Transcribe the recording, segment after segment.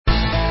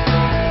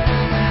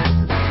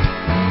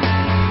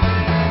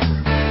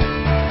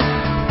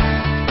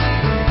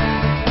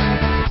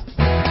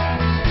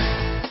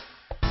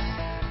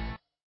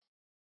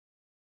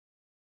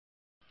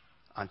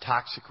on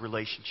toxic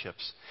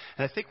relationships.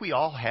 And I think we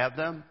all have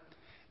them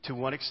to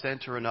one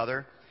extent or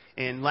another.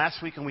 And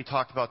last week when we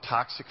talked about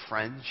toxic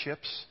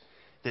friendships,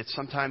 that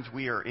sometimes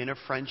we are in a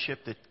friendship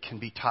that can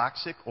be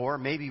toxic, or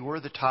maybe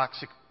we're the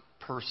toxic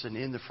person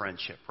in the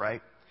friendship,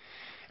 right?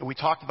 And we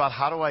talked about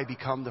how do I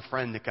become the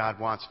friend that God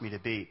wants me to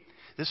be.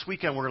 This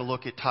weekend we're going to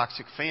look at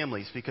toxic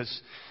families,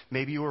 because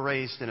maybe you were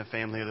raised in a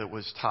family that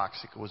was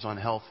toxic, it was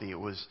unhealthy,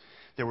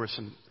 there were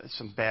some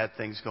bad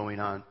things going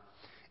on.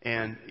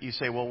 And you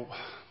say, well,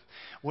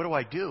 what do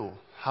I do?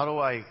 How do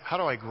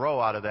I grow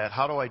out of that?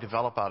 How do I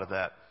develop out of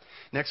that?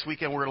 Next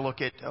weekend we're going to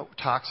look at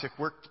toxic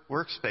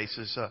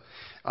workspaces.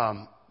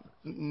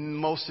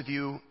 Most of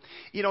you,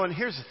 and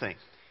here's the thing.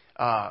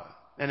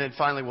 And then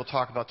finally we'll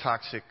talk about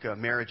toxic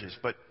marriages.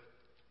 But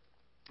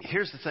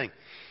here's the thing.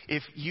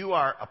 If you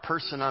are a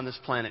person on this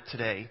planet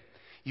today,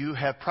 you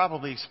have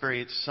probably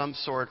experienced some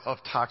sort of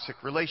toxic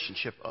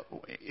relationship.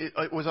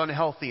 It was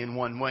unhealthy in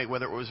one way,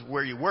 whether it was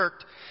where you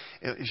worked,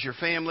 it's your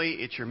family,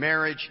 it's your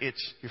marriage,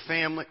 it's your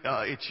family,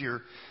 it's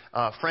your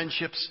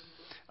friendships.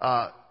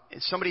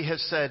 Somebody has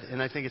said,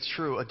 and I think it's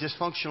true, a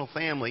dysfunctional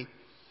family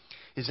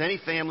is any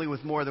family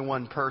with more than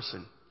one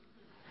person.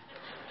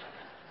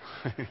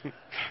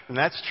 And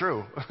that's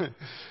true.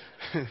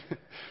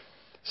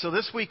 So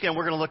this weekend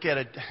we're going to look at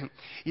it.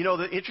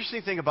 The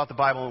interesting thing about the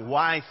Bible and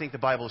why I think the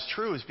Bible is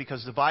true is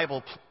because the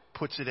Bible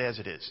puts it as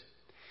it is.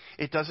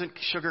 It doesn't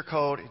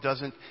sugarcoat. It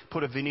doesn't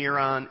put a veneer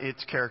on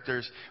its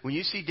characters. When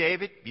you see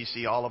David, you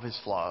see all of his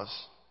flaws.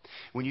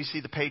 When you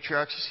see the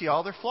patriarchs, you see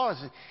all their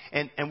flaws.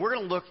 And we're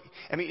going to look,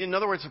 in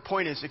other words, the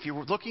point is, if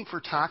you're looking for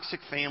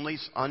toxic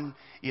families,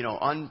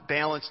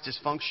 unbalanced,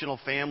 dysfunctional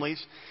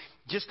families,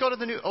 just go to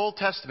the Old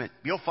Testament.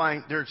 You'll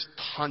find there's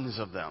tons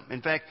of them.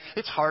 In fact,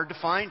 it's hard to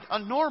find a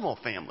normal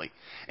family.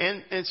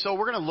 And so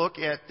we're going to look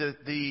at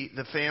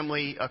the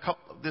family,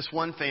 this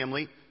one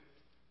family,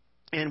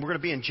 and we're going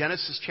to be in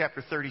Genesis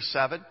chapter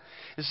 37.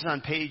 This is on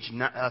page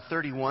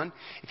 31.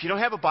 If you don't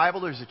have a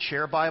Bible, there's a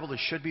chair Bible. There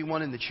should be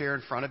one in the chair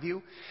in front of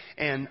you.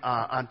 And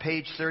on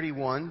page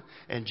 31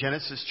 in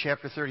Genesis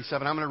chapter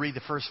 37, I'm going to read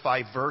the first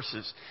 5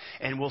 verses,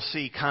 and we'll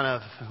see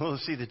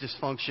the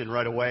dysfunction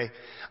right away.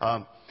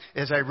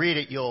 As I read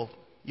it, you'll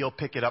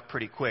pick it up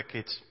pretty quick.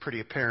 It's pretty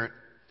apparent.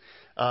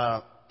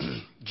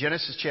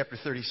 Genesis chapter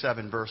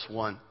 37, verse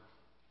 1.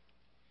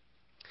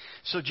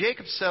 So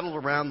Jacob settled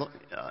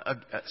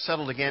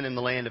again in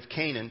the land of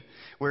Canaan,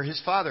 where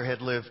his father had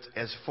lived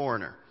as a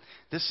foreigner.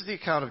 This is the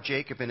account of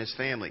Jacob and his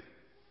family.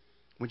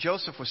 When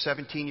Joseph was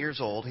 17 years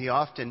old, he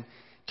often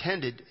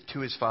tended to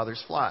his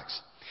father's flocks.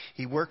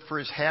 He worked for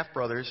his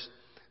half-brothers,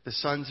 the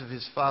sons of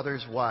his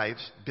father's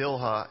wives,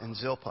 Bilhah and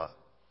Zilpah.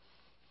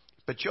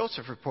 But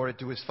Joseph reported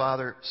to his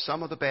father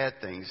some of the bad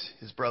things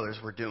his brothers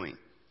were doing.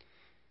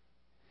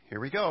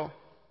 Here we go.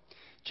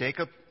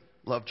 Jacob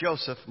loved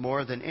Joseph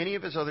more than any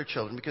of his other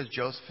children because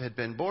Joseph had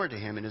been born to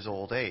him in his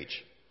old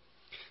age.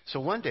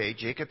 So one day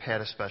Jacob had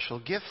a special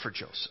gift for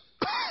Joseph,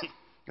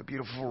 a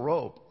beautiful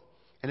robe.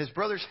 And his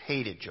brothers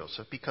hated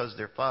Joseph because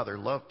their father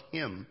loved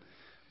him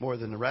more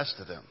than the rest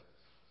of them.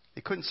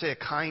 They couldn't say a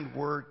kind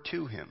word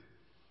to him.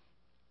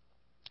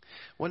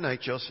 One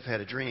night Joseph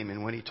had a dream,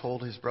 and when he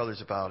told his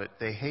brothers about it,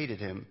 they hated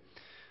him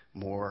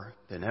more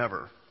than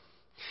ever.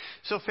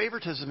 So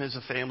favoritism is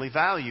a family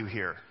value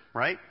here,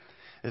 right?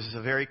 This is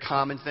a very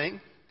common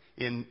thing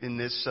in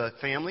this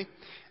family.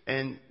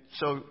 And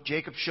so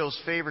Jacob shows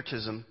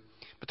favoritism.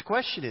 But the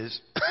question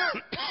is,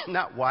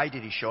 not why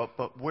did he show it,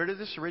 but where did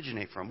this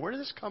originate from? Where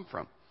did this come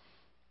from?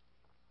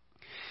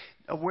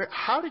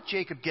 How did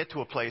Jacob get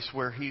to a place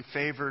where he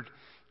favored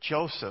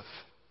Joseph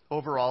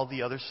over all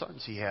the other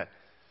sons he had?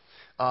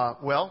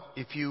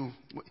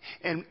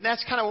 And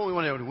that's kind of what we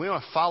want to do. We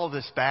want to follow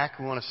this back.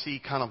 We want to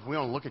see we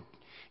want to look at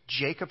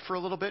Jacob for a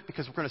little bit,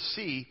 because we're going to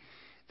see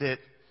that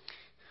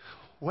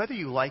whether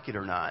you like it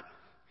or not,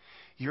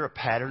 you're a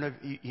pattern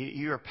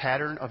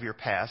of your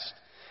past.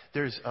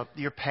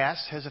 Your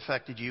past has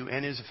affected you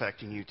and is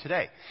affecting you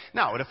today.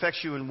 Now, it affects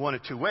you in one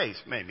of two ways,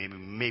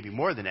 maybe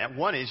more than that.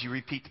 One is you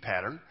repeat the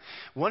pattern.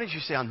 One is you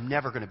say, I'm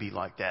never going to be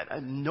like that.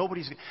 I'm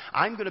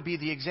going to be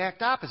the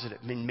exact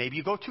opposite. Maybe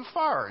you go too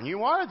far and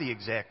you are the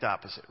exact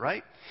opposite,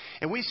 right?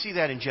 And we see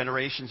that in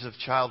generations of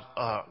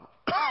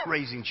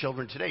raising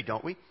children today,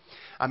 don't we?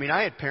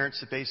 I had parents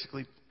that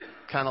basically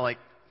kind of like,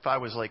 if I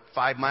was like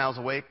 5 miles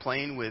away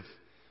playing with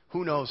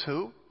who knows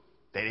who,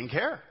 they didn't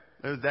care.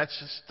 That's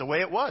just the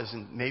way it was,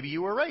 and maybe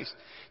you were raised.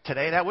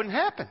 Today that wouldn't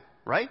happen,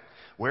 right?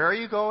 Where are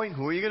you going?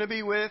 Who are you going to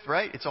be with,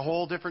 right? It's a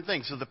whole different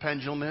thing. So the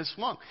pendulum has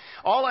swung.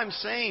 All I'm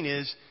saying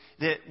is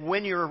that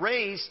when you're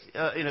raised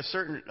in a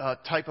certain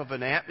type of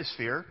an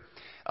atmosphere,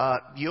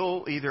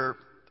 you'll either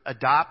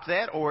adopt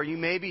that, or you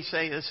maybe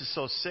say, this is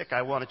so sick,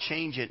 I want to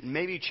change it. And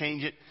maybe you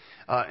change it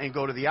and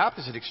go to the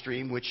opposite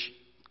extreme, which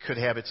could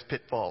have its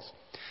pitfalls.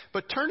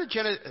 But turn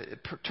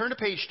to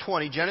page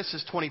 20,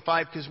 Genesis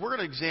 25, because we're going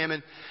to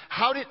examine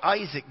how did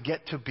Isaac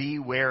get to be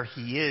where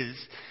he is,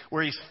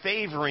 where he's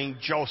favoring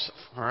Joseph,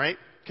 all right?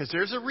 Because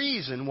there's a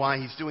reason why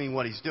he's doing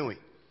what he's doing.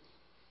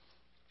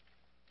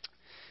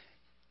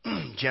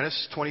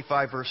 Genesis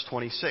 25, verse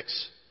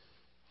 26.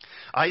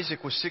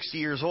 Isaac was 60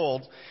 years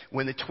old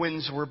when the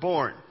twins were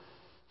born.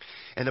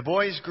 And as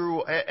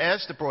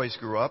the boys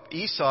grew up,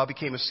 Esau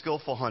became a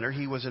skillful hunter.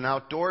 He was an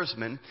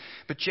outdoorsman,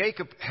 but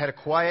Jacob had a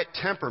quiet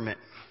temperament,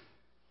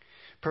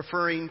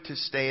 preferring to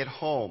stay at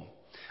home.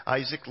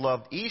 Isaac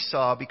loved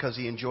Esau because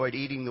he enjoyed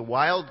eating the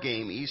wild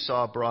game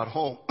Esau brought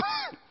home.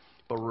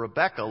 But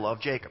Rebekah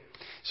loved Jacob.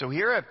 So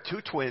here I have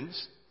two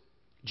twins,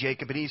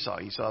 Jacob and Esau.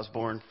 Esau's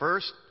born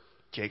first,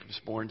 Jacob's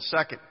born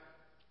second.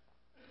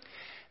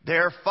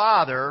 Their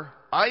father,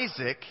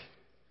 Isaac,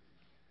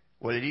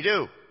 what did he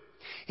do?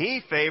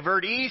 He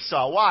favored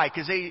Esau. Why?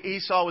 Because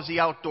Esau was the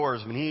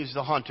outdoorsman. He's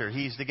the hunter.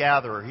 He's the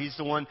gatherer. He's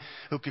the one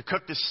who could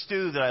cook the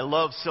stew that I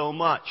love so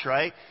much,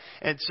 right?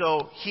 And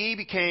so he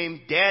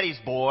became daddy's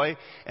boy,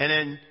 and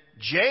then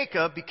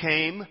Jacob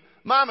became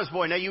mama's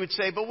boy. Now you would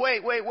say, but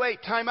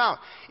wait, time out.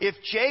 If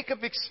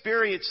Jacob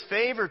experienced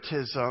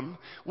favoritism,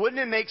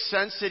 wouldn't it make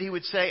sense that he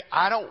would say,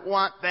 I don't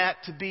want that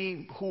to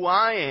be who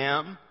I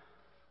am?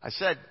 I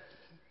said,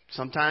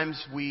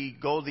 sometimes we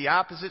go the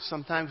opposite.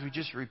 Sometimes we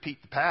just repeat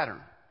the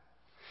pattern.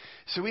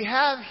 So we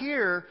have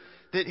here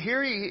that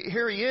here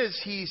he is.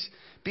 He's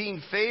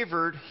being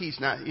favored. He's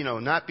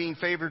not being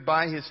favored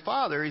by his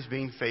father. He's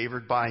being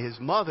favored by his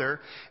mother.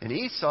 And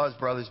Esau's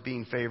brother's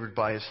being favored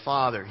by his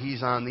father.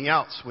 He's on the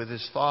outs with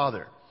his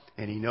father,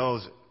 and he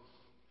knows it.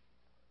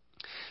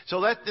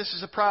 So this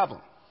is a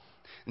problem,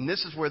 and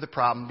this is where the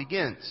problem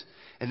begins.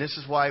 And this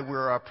is why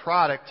we're a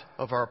product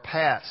of our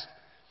past.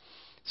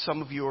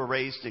 Some of you are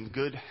raised in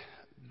good,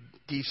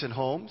 decent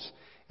homes,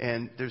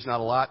 and there's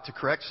not a lot to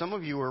correct. Some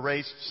of you were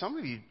raised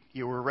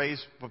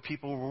with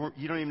people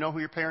you don't even know who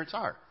your parents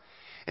are.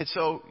 And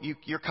so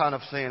you're kind of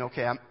saying,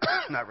 okay, I'm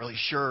not really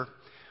sure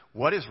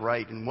what is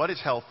right and what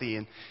is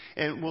healthy,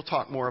 and we'll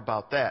talk more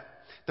about that.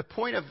 The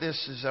point of this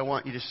is I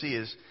want you to see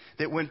is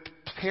that when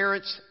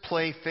parents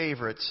play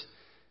favorites,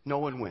 no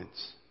one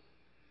wins.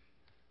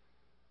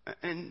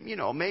 And,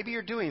 maybe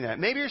you're doing that.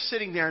 Maybe you're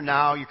sitting there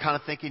now, you're kind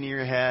of thinking in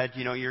your head,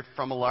 you're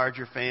from a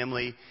larger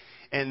family,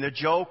 and the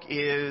joke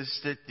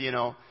is that,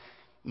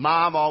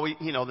 mom always,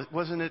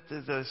 wasn't it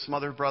the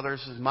Smothered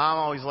Brothers, mom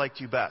always liked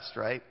you best,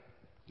 right?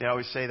 They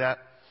always say that.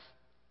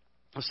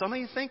 Well, some of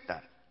you think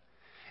that.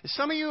 And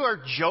some of you are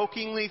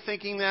jokingly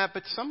thinking that,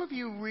 but some of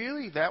you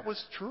really, that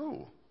was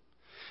true.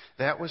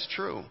 That was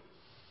true.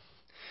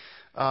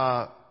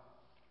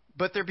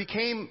 But there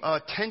became a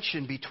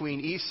tension between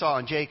Esau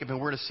and Jacob, and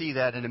we're going to see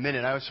that in a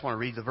minute. I just want to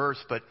read the verse,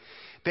 but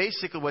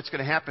basically what's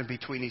going to happen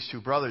between these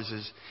two brothers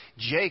is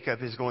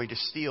Jacob is going to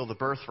steal the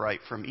birthright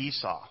from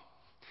Esau.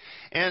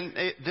 And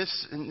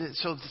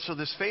so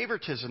this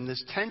favoritism,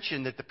 this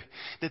tension that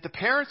the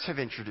parents have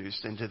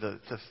introduced into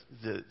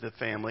the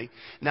family,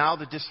 now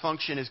the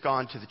dysfunction has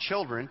gone to the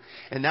children,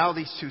 and now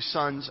these two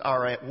sons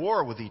are at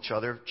war with each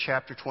other.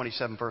 Chapter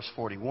 27, verse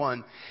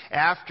 41.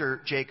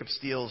 After Jacob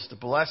steals the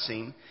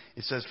blessing,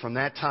 it says, from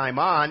that time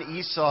on,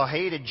 Esau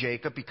hated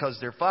Jacob because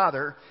their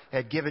father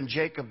had given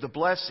Jacob the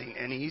blessing,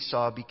 and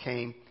Esau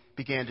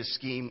began to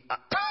scheme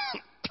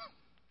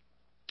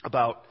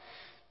about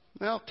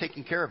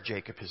taking care of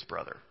Jacob, his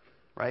brother,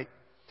 right?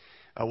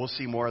 We'll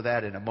see more of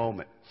that in a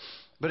moment.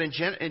 But in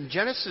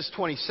Genesis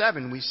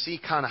 27, we see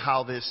kind of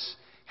how this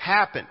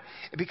happened.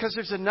 Because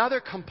there's another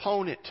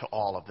component to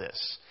all of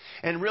this.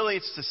 And really,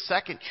 it's the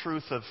second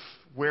truth of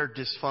where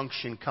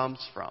dysfunction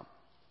comes from.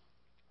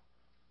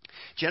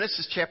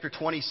 Genesis chapter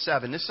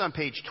 27, this is on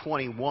page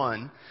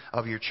 21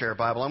 of your chair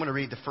Bible. I'm going to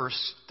read the first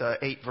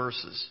 8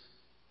 verses.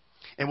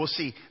 And we'll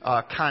see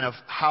kind of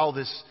how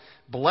this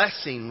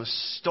blessing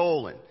was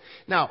stolen.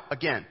 Now,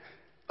 again,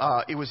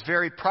 it was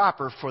very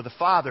proper for the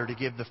father to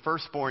give the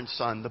firstborn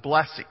son the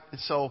blessing. And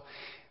so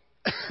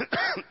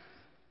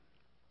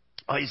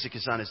Isaac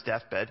is on his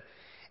deathbed,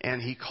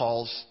 and he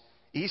calls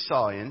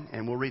Esau in,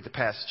 and we'll read the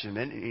passage in a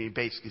minute. And he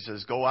basically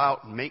says, "Go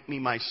out and make me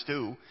my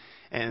stew,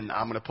 and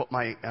I'm going to put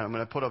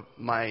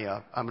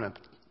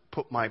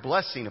my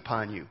blessing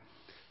upon you."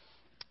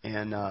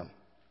 And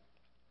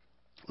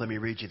let me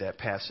read you that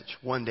passage.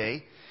 One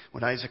day,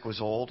 when Isaac was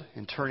old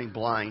and turning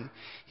blind,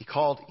 he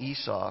called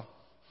Esau,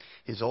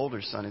 his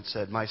older son, and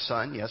said, "My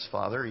son." "Yes,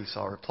 father,"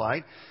 Esau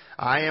replied.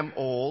 "I am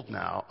old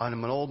now.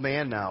 I'm an old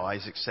man now,"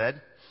 Isaac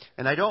said,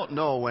 "and I don't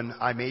know when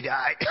I may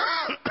die.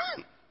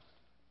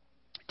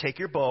 Take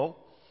your bow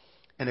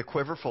and a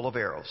quiver full of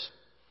arrows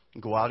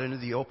and go out into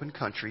the open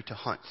country to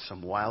hunt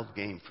some wild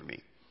game for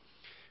me.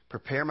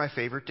 Prepare my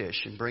favorite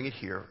dish and bring it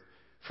here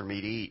for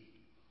me to eat.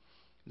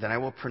 Then I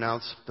will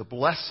pronounce the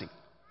blessing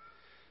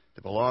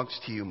that belongs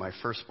to you, my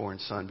firstborn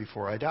son,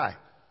 before I die."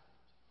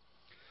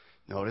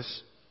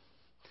 Notice,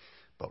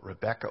 but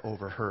Rebekah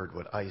overheard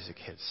what Isaac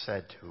had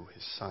said to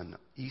his son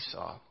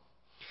Esau.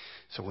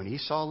 So when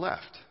Esau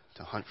left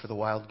to hunt for the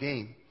wild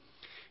game,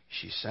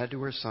 she said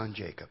to her son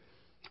Jacob,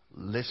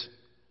 "Listen,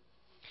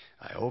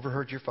 I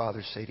overheard your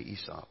father say to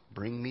Esau,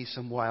 'Bring me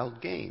some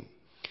wild game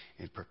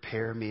and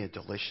prepare me a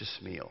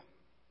delicious meal.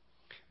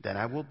 Then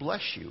I will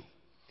bless you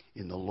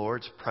in the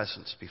Lord's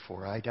presence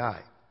before I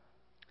die.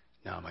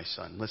 Now, my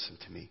son, listen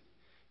to me.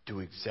 Do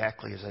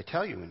exactly as I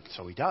tell you.'" And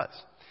so he does.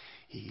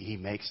 He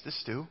makes the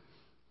stew.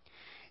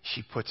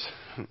 she puts,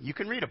 you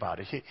can read about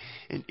it.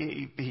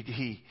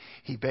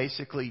 He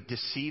basically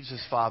deceives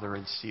his father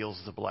and steals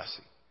the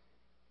blessing.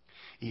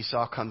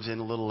 Esau comes in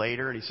a little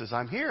later and he says,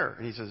 I'm here.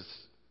 And he says,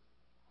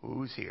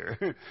 who's here?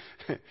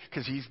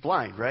 Because he's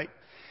blind, right?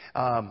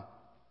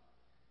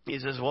 He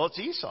says, well, it's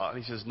Esau.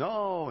 And he says,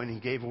 no. And he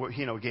gave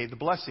the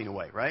blessing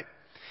away, right?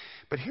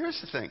 But here's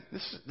the thing.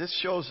 This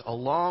shows a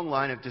long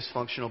line of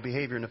dysfunctional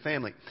behavior in the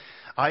family.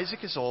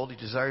 Isaac is old. He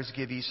desires to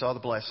give Esau the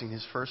blessing,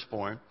 his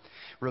firstborn.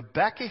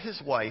 Rebekah,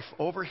 his wife,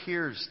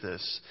 overhears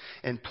this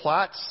and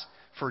plots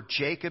for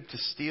Jacob to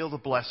steal the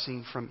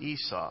blessing from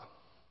Esau.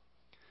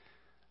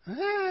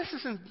 This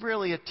isn't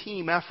really a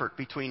team effort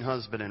between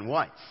husband and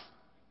wife.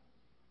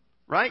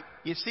 Right?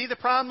 You see the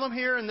problem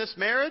here in this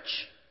marriage?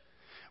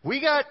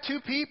 We got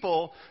two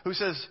people who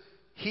says,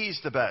 he's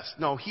the best.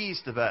 No,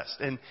 he's the best.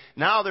 And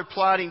now they're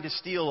plotting to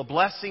steal a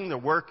blessing. They're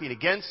working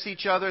against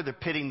each other. They're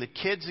pitting the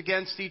kids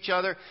against each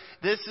other.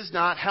 This is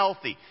not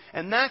healthy.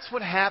 And that's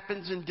what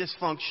happens in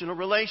dysfunctional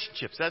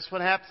relationships. That's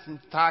what happens in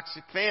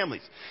toxic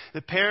families.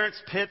 The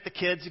parents pit the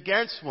kids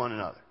against one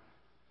another.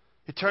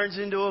 It turns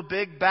into a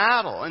big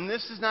battle. And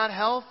this is not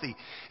healthy.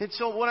 And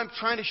so what I'm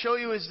trying to show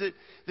you is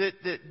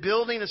that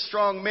building a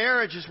strong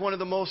marriage is one of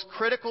the most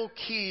critical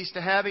keys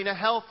to having a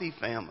healthy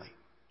family.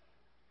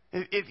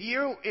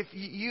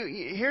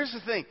 Here's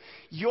the thing.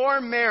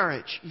 Your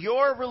marriage,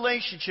 your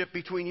relationship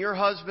between your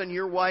husband and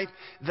your wife,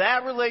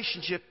 that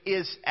relationship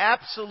is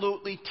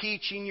absolutely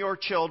teaching your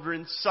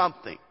children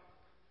something.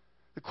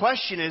 The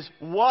question is,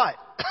 what?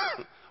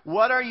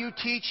 What are you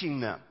teaching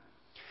them?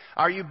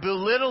 Are you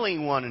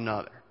belittling one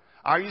another?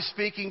 Are you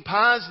speaking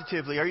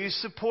positively? Are you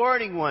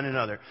supporting one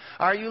another?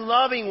 Are you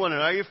loving one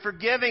another? Are you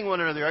forgiving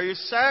one another? Are you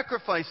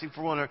sacrificing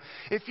for one another?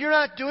 If you're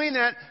not doing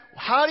that,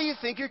 how do you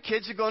think your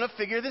kids are going to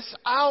figure this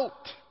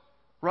out?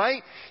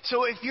 Right?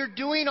 So if you're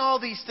doing all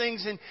these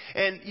things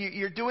and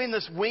you're doing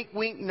this wink,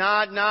 wink,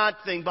 nod, nod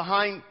thing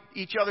behind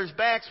each other's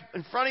backs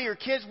in front of your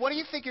kids, what do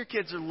you think your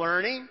kids are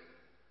learning?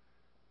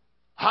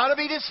 How to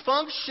be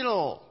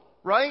dysfunctional.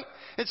 Right?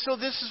 And so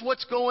this is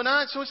what's going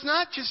on. So it's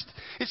not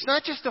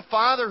just a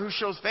father who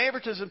shows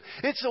favoritism.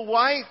 It's a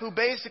wife who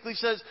basically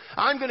says,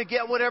 I'm going to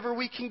get whatever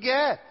we can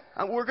get.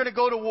 We're going to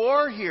go to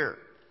war here.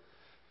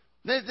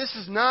 This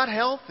is not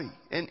healthy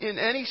in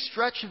any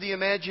stretch of the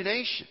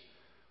imagination.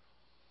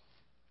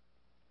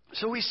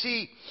 So we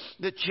see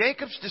that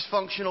Jacob's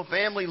dysfunctional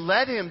family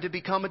led him to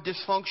become a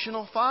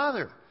dysfunctional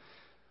father.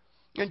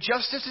 And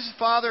just as his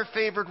father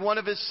favored one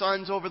of his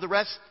sons over the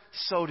rest,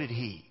 so did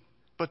he.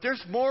 But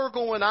there's more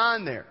going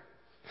on there.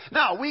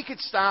 Now, we could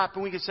stop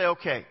and we could say,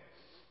 okay,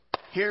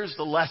 here's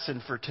the lesson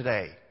for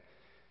today.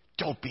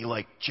 Don't be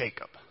like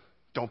Jacob.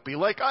 Don't be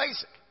like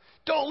Isaac.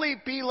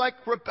 Don't be like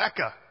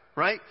Rebekah,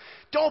 right?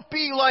 Don't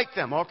be like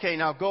them. Okay,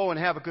 now go and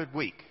have a good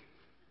week.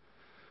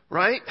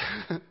 Right?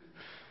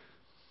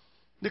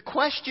 The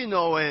question,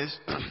 though, is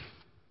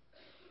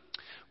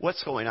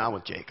what's going on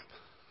with Jacob?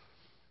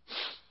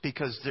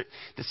 Because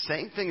the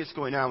same thing that's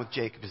going on with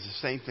Jacob is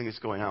the same thing that's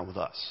going on with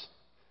us.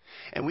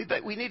 And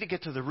we need to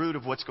get to the root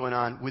of what's going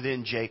on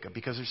within Jacob,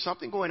 because there's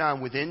something going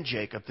on within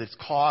Jacob that's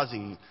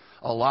causing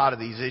a lot of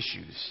these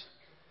issues.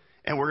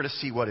 And we're going to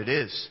see what it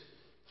is.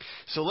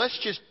 So let's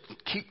just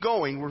keep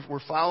going.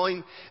 We're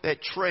following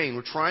that train.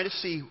 We're trying to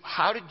see,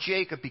 how did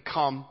Jacob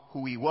become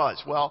who he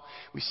was? Well,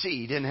 we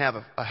see he didn't have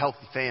a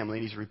healthy family,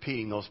 and he's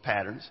repeating those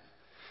patterns.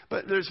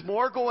 But there's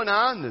more going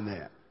on than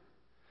that.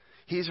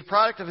 He's a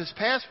product of his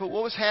past, but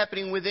what was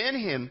happening within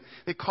him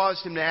that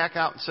caused him to act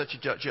out in such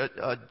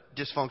a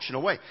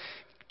dysfunctional way?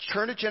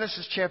 Turn to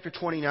Genesis chapter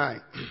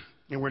 29,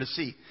 and we're going to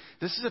see.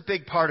 This is a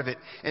big part of it,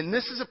 and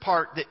this is a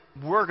part that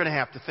we're going to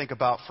have to think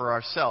about for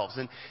ourselves.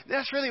 And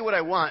that's really what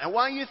I want. I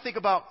want you to think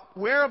about,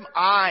 where am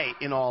I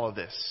in all of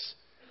this?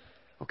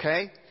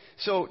 Okay?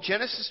 So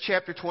Genesis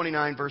chapter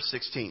 29, verse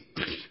 16.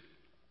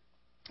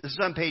 This is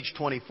on page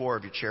 24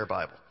 of your chair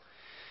Bible.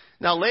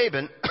 Now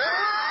Laban...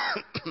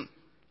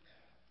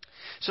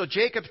 So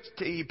Jacob,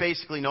 he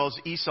basically knows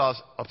Esau's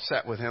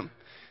upset with him.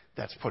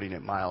 That's putting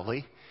it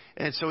mildly.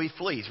 And so he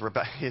flees.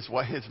 His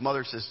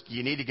mother says,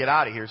 you need to get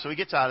out of here. So he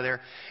gets out of there,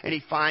 and he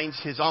finds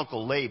his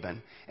uncle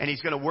Laban, and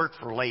he's going to work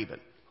for Laban.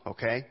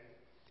 Okay?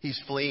 He's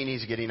fleeing.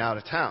 He's getting out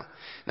of town.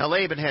 Now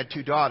Laban had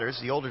two daughters.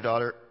 The older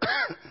daughter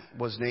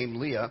was named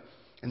Leah,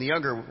 and the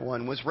younger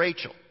one was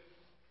Rachel.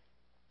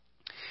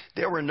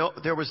 There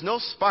was no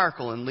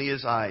sparkle in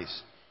Leah's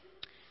eyes.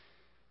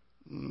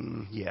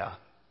 Yeah,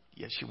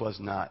 she was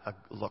not a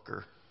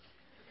looker.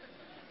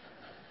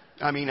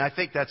 I mean, I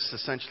think that's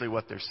essentially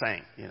what they're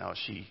saying. There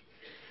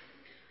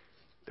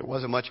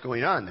wasn't much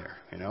going on there,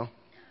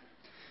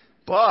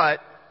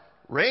 But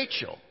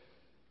Rachel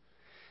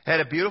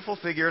had a beautiful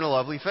figure and a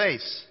lovely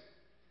face.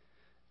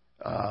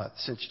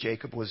 Since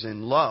Jacob was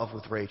in love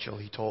with Rachel,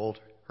 he told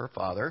her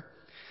father,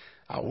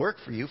 I'll work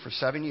for you for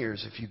 7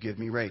 years if you give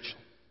me Rachel,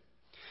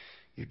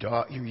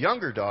 your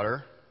younger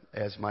daughter,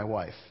 as my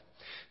wife.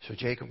 So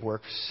Jacob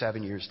worked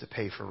 7 years to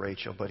pay for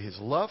Rachel, but his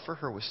love for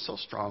her was so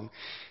strong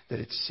that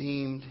it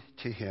seemed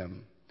to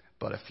him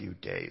but a few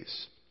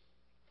days.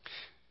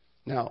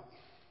 Now,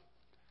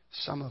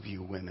 Some of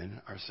you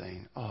women are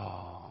saying,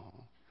 oh,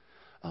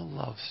 a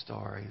love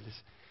story.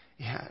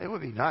 Yeah, it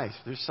would be nice.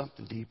 There's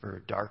something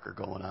deeper, darker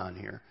going on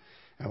here.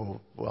 And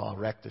I'll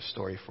wreck this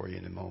story for you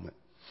in a moment.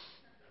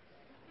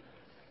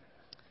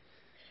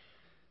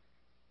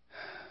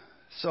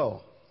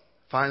 So,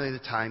 finally the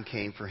time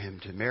came for him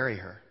to marry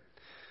her.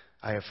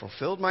 I have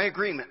fulfilled my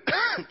agreement,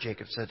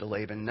 Jacob said to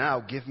Laban. Now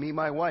give me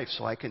my wife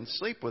so I can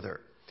sleep with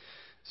her.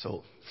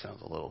 So,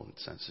 sounds a little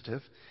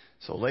insensitive.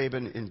 So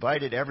Laban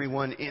invited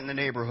everyone in the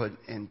neighborhood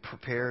and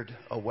prepared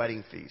a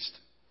wedding feast.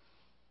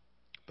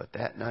 But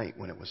that night,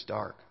 when it was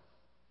dark,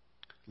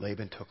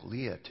 Laban took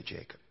Leah to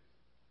Jacob.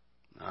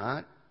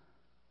 Not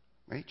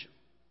Rachel,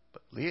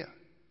 but Leah.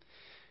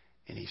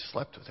 And he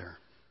slept with her.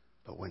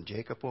 But when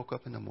Jacob woke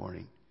up in the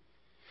morning,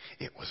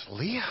 it was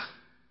Leah.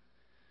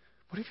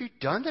 What have you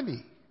done to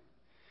me?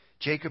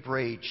 Jacob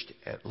raged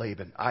at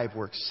Laban. I've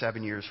worked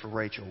 7 years for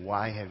Rachel.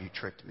 Why have you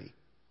tricked me?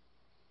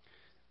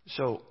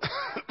 So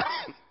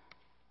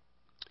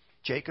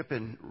Jacob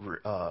and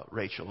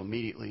Rachel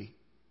immediately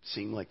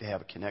seem like they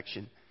have a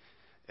connection.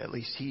 At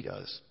least he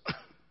does.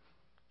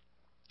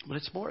 But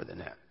it's more than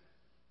that.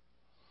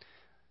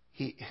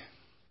 He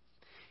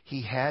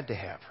had to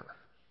have her.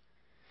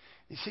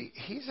 You see,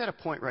 he's at a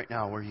point right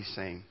now where he's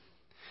saying,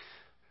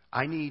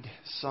 I need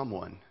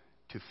someone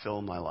to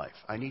fill my life.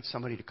 I need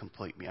somebody to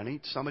complete me. I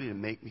need somebody to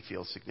make me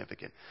feel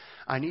significant.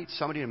 I need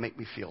somebody to make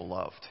me feel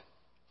loved.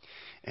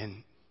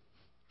 And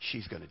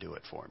she's going to do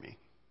it for me.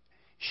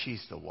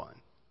 She's the one.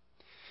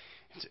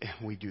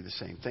 We do the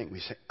same thing.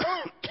 We say,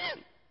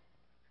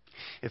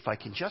 if I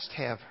can just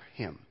have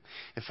him,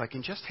 if I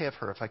can just have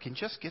her, if I can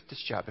just get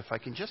this job, if I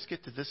can just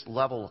get to this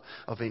level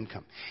of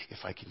income, if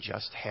I can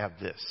just have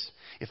this,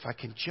 if I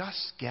can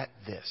just get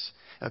this,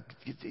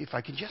 if I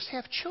can just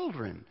have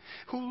children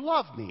who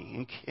love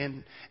me,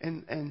 and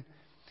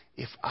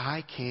if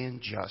I can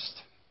just.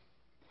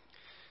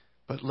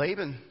 But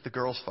Laban, the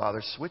girl's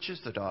father,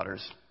 switches the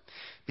daughters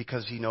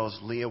because he knows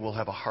Leah will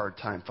have a hard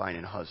time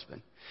finding a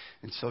husband.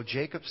 And so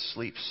Jacob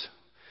sleeps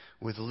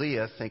with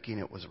Leah thinking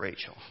it was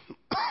Rachel.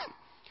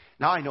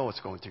 Now I know what's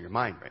going through your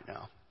mind right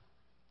now.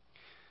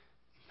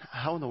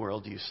 How in the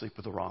world do you sleep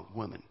with the wrong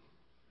woman?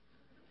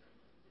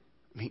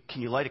 I mean,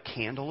 can you light a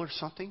candle or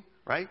something,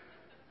 right?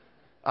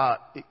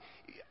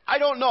 I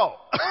don't know.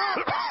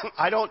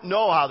 I don't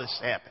know how this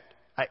happened.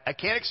 I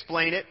can't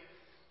explain it.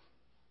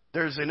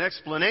 There's an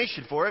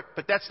explanation for it,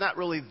 but that's not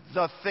really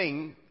the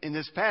thing in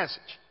this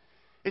passage.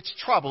 It's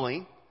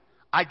troubling.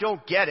 I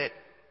don't get it.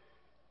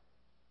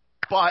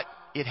 But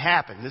it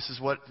happened. This is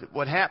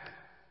what happened.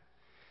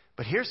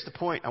 But here's the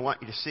point I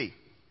want you to see.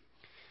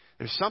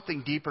 There's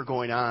something deeper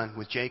going on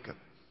with Jacob.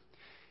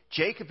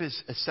 Jacob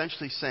is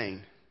essentially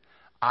saying,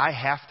 I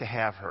have to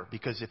have her,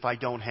 because if I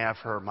don't have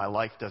her, my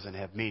life doesn't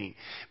have meaning.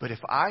 But if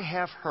I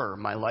have her,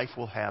 my life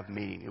will have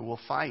meaning. It will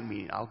find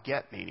meaning. I'll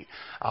get meaning.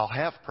 I'll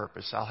have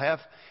purpose. I'll have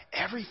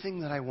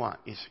everything that I want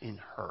is in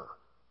her.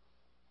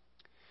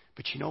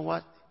 But you know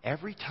what?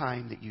 Every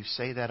time that you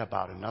say that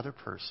about another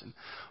person,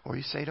 or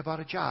you say it about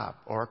a job,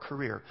 or a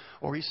career,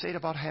 or you say it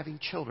about having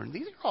children,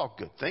 these are all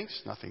good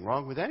things. Nothing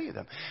wrong with any of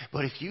them.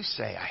 But if you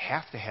say, I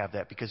have to have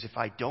that, because if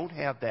I don't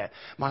have that,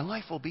 my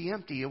life will be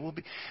empty. It will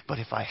be. But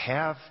if I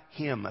have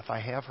him, if I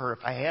have her,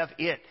 if I have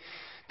it,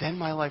 then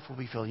my life will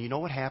be filled. And you know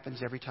what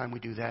happens every time we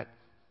do that?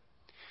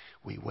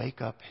 We wake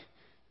up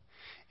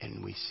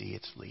and we see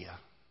it's Leah.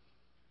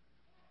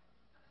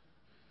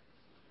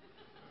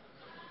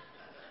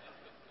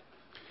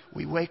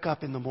 We wake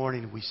up in the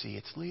morning and we see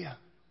it's Leah.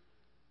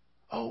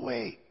 Oh,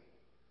 wait.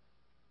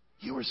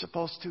 You were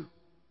supposed to.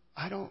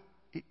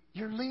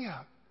 You're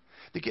Leah.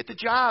 To get the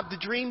job, the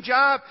dream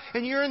job,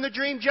 and you're in the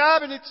dream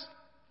job and it's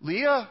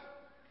Leah.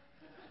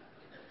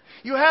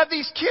 You have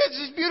these kids,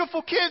 these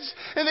beautiful kids,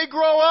 and they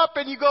grow up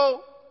and you go,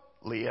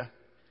 Leah.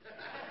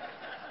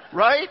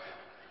 Right?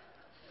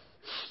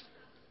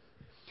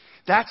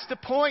 That's the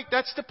point.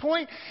 That's the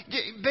point.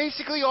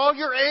 Basically, all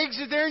your eggs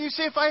are there, and you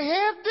say, if I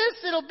have this,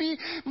 it'll be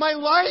my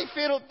life.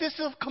 This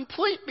will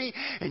complete me.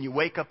 And you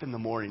wake up in the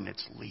morning, and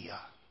it's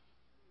Leah.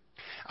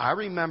 I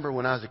remember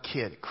when I was a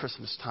kid at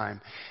Christmas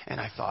time,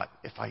 and I thought,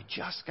 if I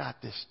just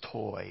got this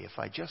toy, if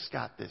I just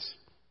got this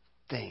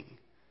thing,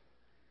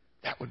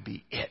 that would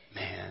be it,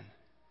 man.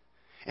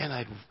 And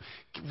I'd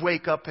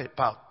wake up at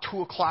about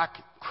 2 o'clock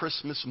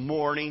Christmas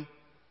morning.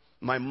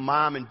 My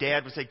mom and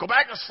dad would say, go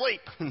back to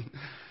sleep.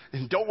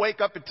 And don't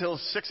wake up until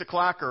 6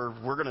 o'clock or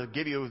we're going to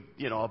give you,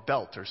 a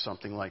belt or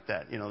something like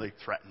that. They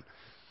threaten.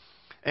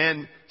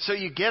 And so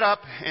you get up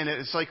and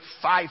it's like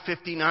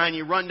 5:59.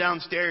 You run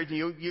downstairs and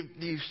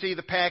you see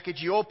the package.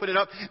 You open it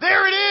up.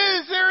 There it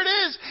is. There it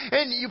is.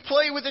 And you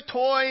play with the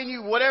toy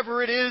and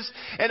whatever it is.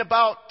 And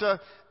about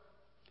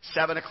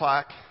 7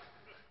 o'clock,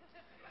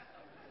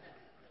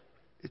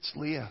 it's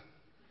Leah.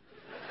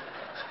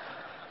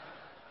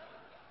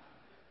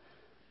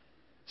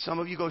 Some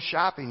of you go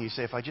shopping. You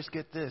say, if I just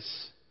get this.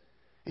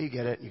 And you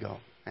get it, and you go,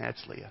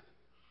 that's Leah.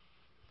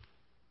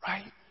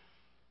 Right?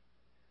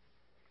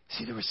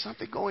 See, there was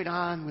something going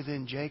on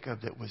within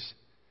Jacob that was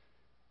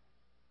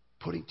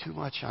putting too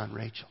much on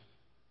Rachel.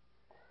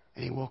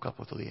 and he woke up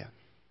with Leah.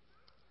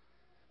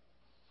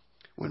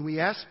 When we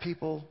ask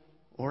people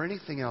or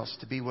anything else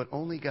to be what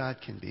only God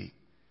can be,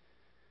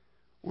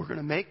 we're going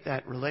to make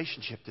that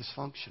relationship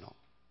dysfunctional.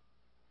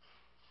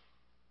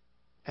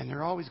 And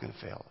they're always going to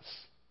fail us.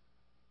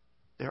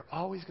 They're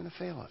always going to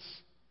fail us.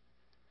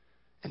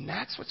 And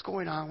that's what's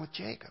going on with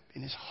Jacob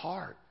in his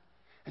heart.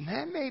 And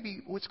that may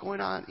be what's going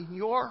on in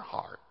your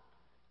heart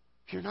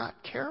if you're not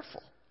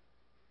careful.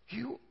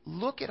 You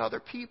look at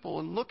other people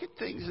and look at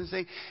things and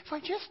say, if I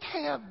just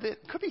have that,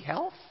 could be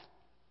health.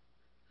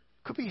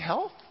 Could be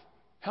health.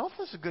 Health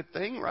is a good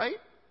thing, right?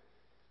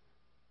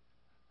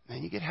 And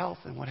then you get health,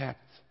 and what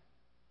happens?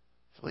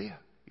 Leah,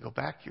 you go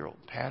back to your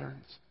old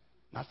patterns.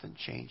 Nothing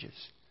changes.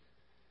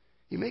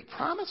 You make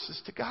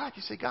promises to God.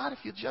 You say, God, if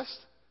you just...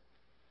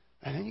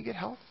 And then you get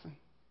health.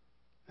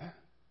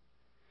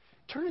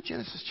 Turn to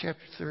Genesis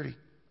chapter 30,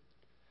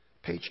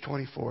 page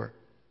 24.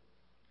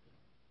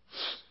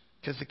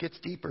 Because it gets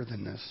deeper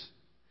than this.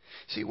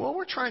 See, what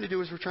we're trying to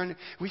do is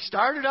we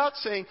started out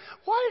saying,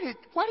 why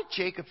did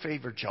Jacob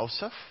favor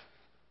Joseph?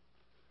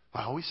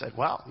 Well, we said,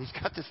 well, he's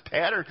got this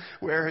pattern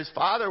where his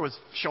father was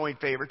showing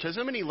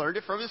favoritism and he learned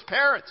it from his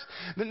parents.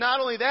 But not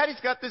only that, he's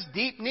got this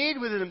deep need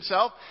within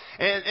himself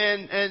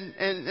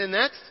and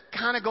that's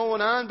kind of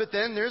going on. But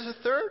then there's a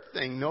third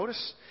thing.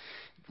 Notice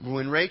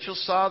when Rachel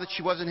saw that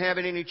she wasn't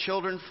having any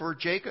children for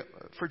Jacob,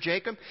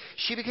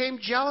 she became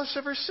jealous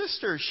of her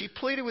sister. She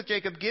pleaded with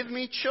Jacob, give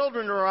me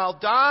children or I'll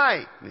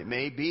die. It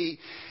may be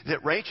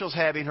that Rachel's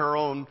having her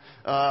own,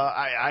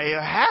 I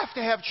have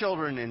to have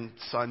children, and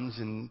sons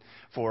and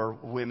for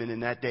women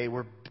in that day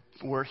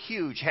were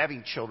huge.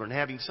 Having children,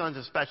 having sons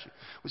especially,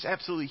 was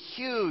absolutely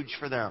huge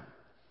for them.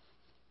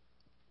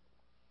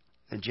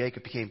 And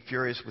Jacob became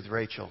furious with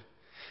Rachel.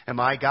 Am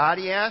I God,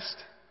 he asked?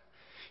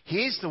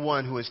 He's the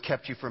one who has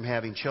kept you from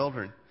having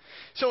children.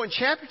 So in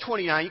chapter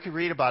 29, you can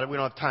read about it. We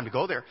don't have time to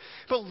go there.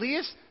 But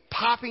Leah's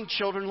popping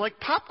children like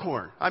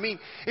popcorn. I mean,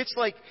 it's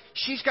like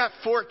she's got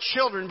 4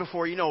 children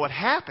before you know what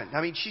happened.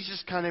 I mean, she's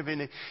just kind of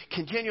in a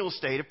continual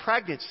state of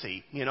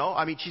pregnancy, you know.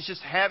 I mean, she's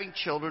just having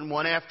children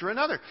one after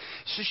another.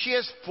 So she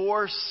has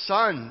 4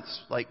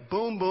 sons, like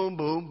boom, boom,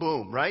 boom,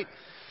 boom, right?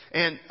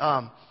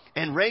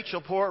 And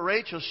Rachel, poor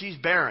Rachel, she's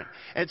barren.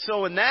 And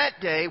so in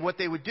that day, what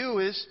they would do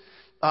is,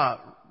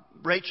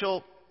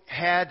 Rachel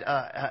had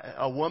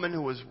a woman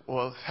who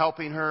was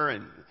helping her,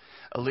 and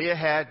Leah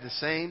had the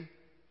same.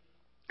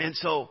 And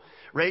so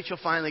Rachel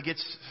finally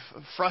gets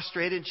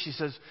frustrated. She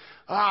says,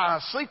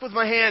 sleep with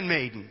my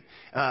handmaiden.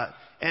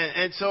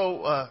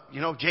 So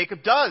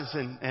Jacob does,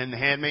 and the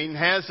handmaiden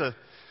has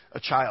a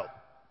child.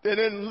 And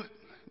then,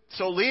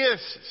 so Leah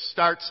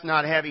starts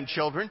not having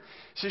children.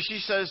 So she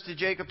says to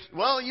Jacob,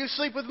 well, you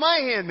sleep with my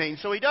handmaiden.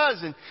 So he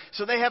does. And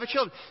so they have a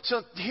child.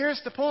 So here's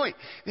the point.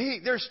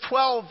 There's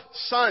 12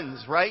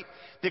 sons, right?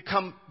 That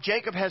come.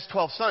 Jacob has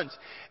 12 sons.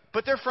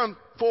 But they're from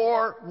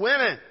 4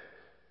 women.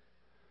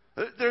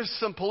 There's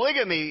some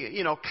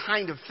polygamy,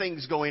 kind of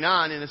things going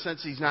on. In a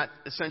sense, he's not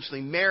essentially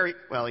married.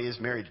 Well, he is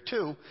married to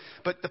 2.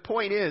 But the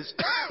point is,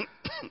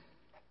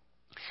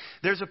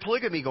 there's a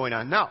polygamy going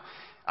on. Now,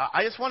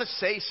 I just want to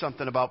say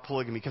something about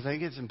polygamy because I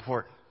think it's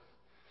important.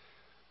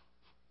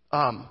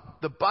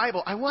 The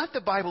Bible, I want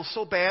the Bible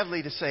so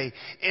badly to say,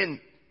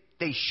 and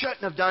they shouldn't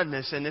have done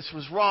this, and this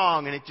was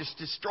wrong, and it just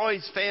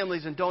destroys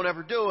families, and don't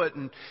ever do it,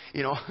 and,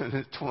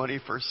 the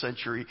 21st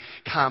century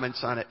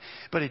comments on it.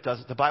 But it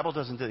doesn't. The Bible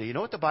doesn't do that. You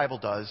know what the Bible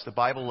does? The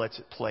Bible lets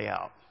it play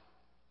out.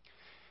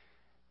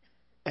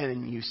 And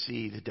then you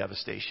see the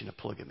devastation of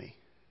polygamy.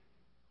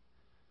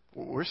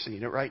 We're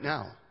seeing it right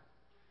now.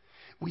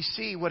 We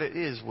see what it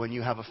is when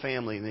you have a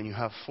family, and then you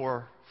have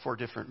four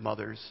different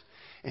mothers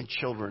and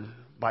children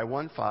by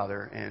one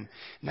father, and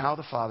now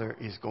the father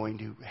is going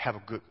to have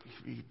a good,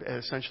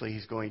 essentially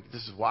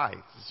this is why,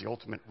 this is the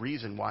ultimate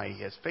reason why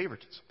he has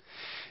favoritism.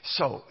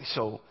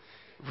 So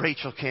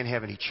Rachel can't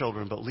have any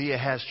children, but Leah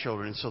has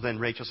children, and so then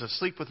Rachel says,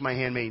 sleep with my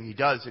handmaiden. He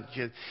does,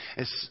 and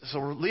so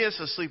Leah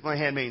says, sleep with my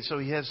handmaiden, so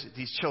he has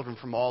these children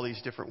from all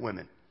these different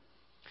women.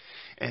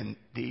 And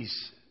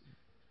this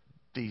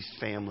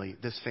family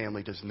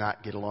does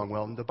not get along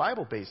well. And the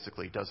Bible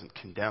basically doesn't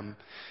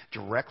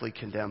directly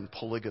condemn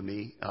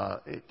polygamy.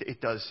 It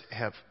does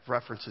have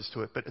references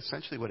to it, but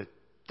essentially what it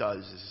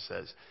does is it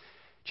says,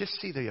 just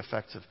see the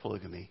effects of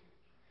polygamy,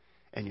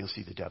 and you'll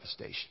see the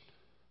devastation.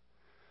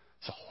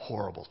 It's a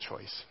horrible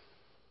choice.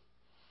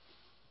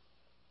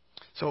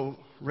 So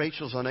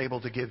Rachel's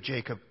unable to give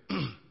Jacob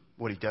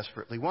what he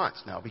desperately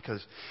wants now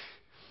because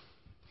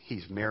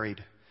he's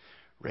married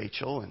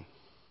Rachel, and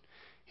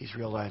he's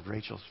realized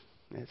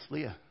it's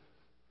Leah.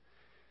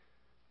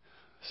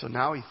 So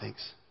now he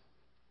thinks,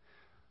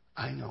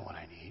 I know what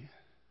I need.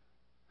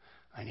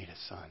 I need a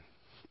son.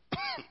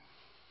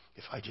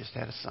 If I just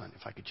had a son,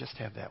 if I could just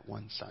have that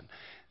one son,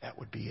 that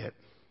would be it.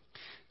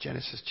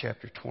 Genesis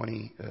chapter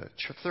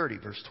 30,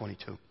 verse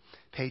 22,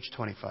 page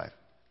 25.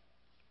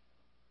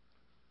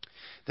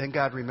 Then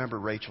God remembered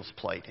Rachel's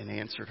plight and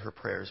answered her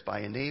prayers by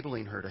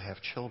enabling her to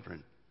have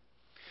children.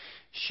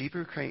 She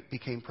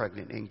became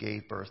pregnant and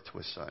gave birth to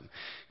a son.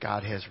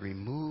 God has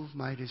removed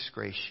my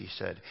disgrace, she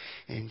said,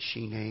 and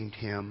she named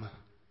him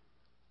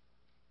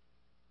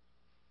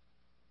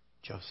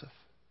Joseph.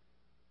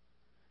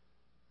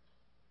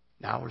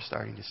 Now we're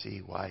starting to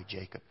see why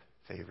Jacob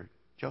favored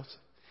Joseph.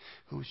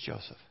 Who's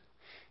Joseph?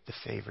 The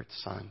favorite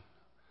son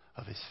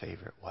of his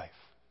favorite wife.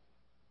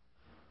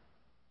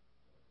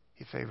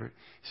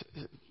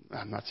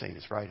 I'm not saying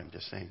it's right, I'm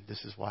just saying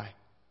this is why.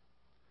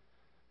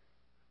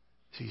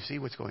 So you see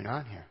what's going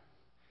on here.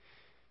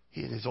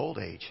 He, in his old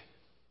age,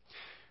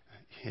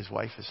 his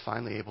wife is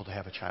finally able to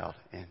have a child,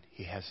 and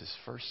he has his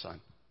first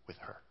son with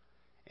her,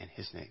 and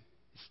his name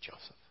is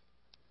Joseph.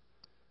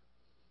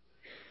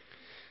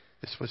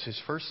 This was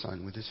his first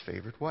son with his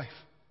favorite wife.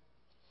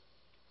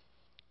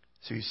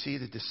 So you see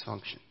the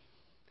dysfunction.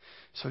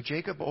 So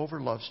Jacob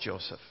overloves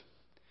Joseph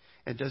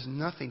and does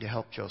nothing to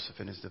help Joseph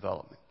in his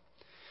development.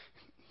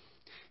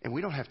 And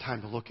we don't have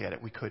time to look at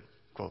it. We could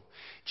go,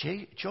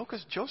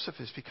 Joseph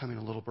is becoming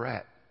a little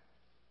brat.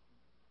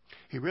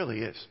 He really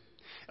is.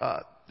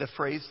 The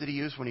phrase that he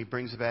used when he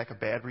brings back a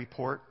bad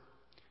report,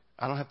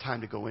 I don't have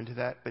time to go into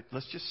that, but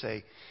let's just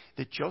say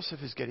that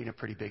Joseph is getting a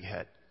pretty big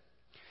head.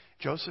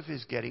 Joseph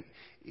is getting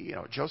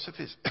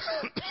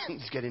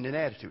he's getting an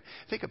attitude.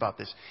 Think about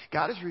this.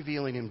 God is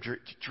revealing him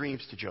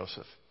dreams to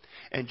Joseph.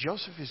 And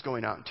Joseph is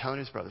going out and telling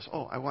his brothers,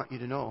 oh, I want you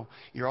to know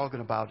you're all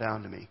going to bow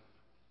down to me.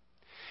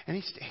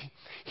 And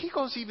he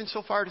goes even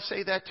so far to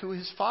say that to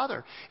his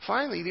father.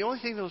 Finally, the only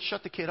thing that will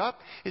shut the kid up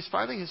is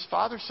finally his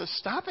father says,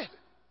 stop it.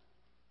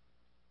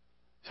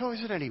 So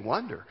is it any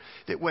wonder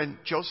that when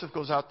Joseph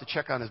goes out to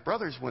check on his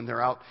brothers, when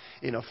they're out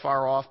in a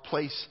far-off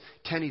place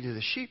tending to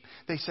the sheep,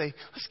 they say,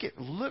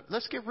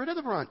 let's get rid of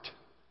the runt.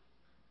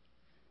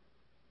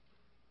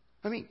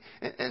 I mean,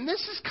 and this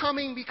is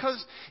coming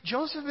because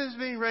Joseph is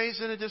being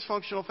raised in a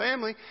dysfunctional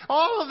family.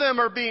 All of them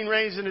are being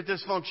raised in a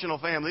dysfunctional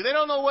family. They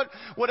don't know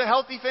what a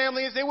healthy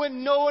family is. They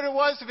wouldn't know what it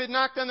was if it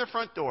knocked on their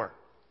front door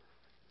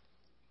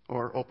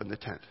or opened the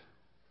tent.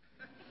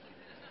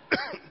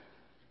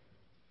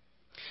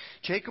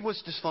 Jacob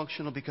was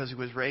dysfunctional because he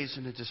was raised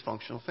in a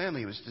dysfunctional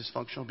family. He was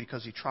dysfunctional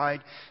because he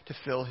tried to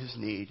fill his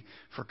need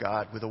for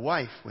God with a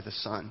wife, with a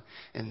son,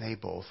 and they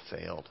both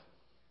failed.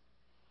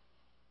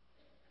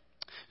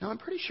 Now, I'm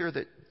pretty sure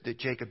that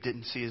Jacob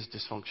didn't see his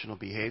dysfunctional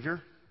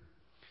behavior.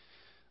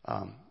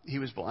 He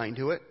was blind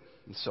to it,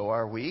 and so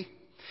are we.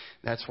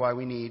 That's why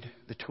we need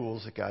the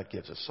tools that God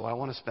gives us. So I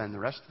want to spend the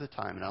rest of the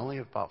time, and I only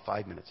have about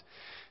 5 minutes,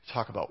 to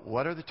talk about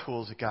what are the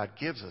tools that God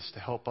gives us to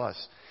help us.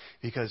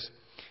 Because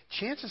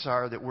chances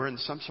are that we're in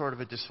some sort of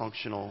a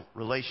dysfunctional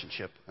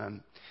relationship.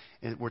 And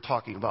we're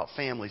talking about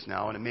families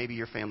now, and maybe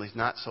your family's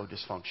not so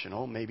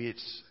dysfunctional. Maybe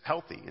it's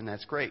healthy, and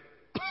that's great.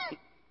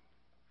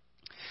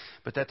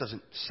 But that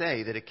doesn't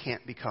say that it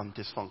can't become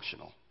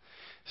dysfunctional.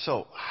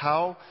 So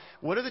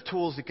what are the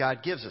tools that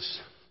God gives us?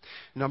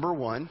 Number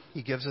one,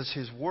 He gives us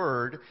His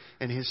Word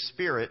and His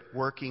Spirit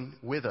working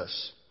with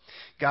us.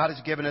 God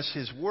has given us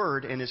His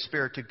Word and His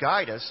Spirit to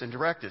guide us and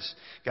direct us.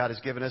 God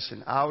has given us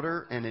an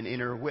outer and an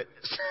inner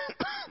witness.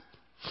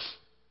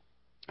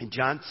 In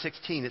John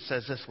 16, it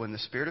says this, when the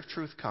Spirit of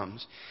truth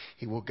comes,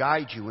 He will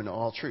guide you into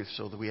all truth,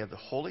 so that we have the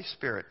Holy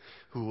Spirit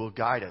who will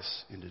guide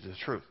us into the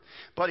truth.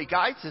 But He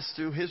guides us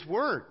through His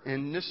Word.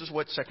 And this is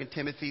what 2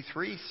 Timothy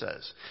 3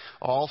 says.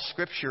 All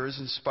Scripture is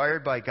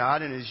inspired by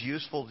God and is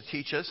useful to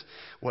teach us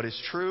what is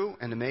true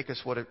and to make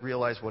us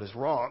realize what is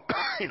wrong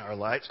in our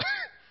lives.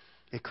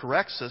 It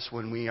corrects us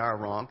when we are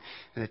wrong,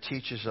 and it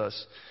teaches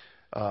us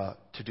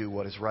to do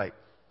what is right.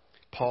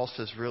 Paul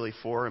says really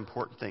 4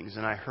 important things,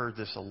 and I heard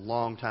this a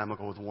long time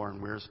ago with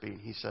Warren Wiersbe,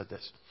 and he said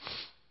this.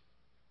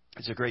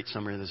 It's a great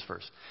summary of this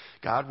verse.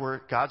 God's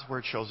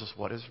Word shows us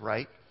what is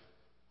right,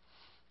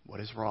 what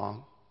is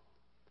wrong,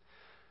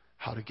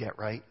 how to get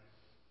right,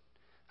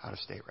 how to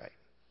stay right.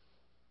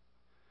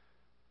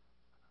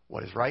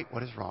 What is right,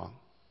 what is wrong,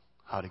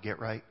 how to get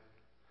right,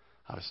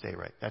 how to stay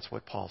right. That's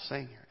what Paul's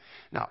saying here.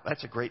 Now,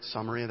 that's a great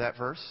summary of that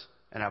verse,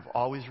 and I've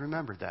always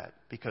remembered that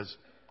because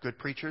good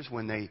preachers,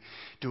 when they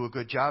do a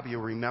good job,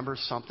 you'll remember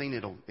something.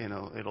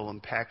 It'll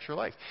impact your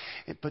life.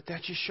 But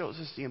that just shows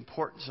us the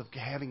importance of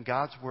having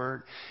God's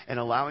Word and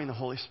allowing the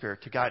Holy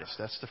Spirit to guide us.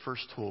 That's the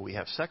first tool we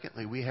have.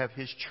 Secondly, we have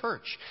His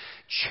church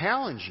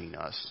challenging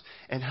us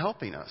and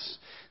helping us.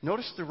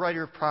 Notice the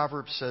writer of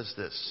Proverbs says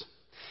this.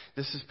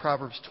 This is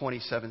Proverbs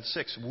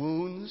 27:6.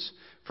 Wounds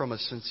from a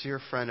sincere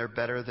friend are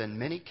better than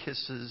many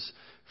kisses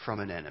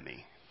from an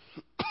enemy.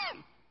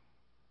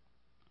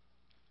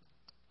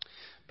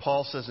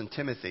 Paul says in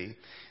Timothy,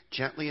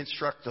 gently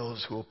instruct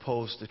those who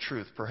oppose the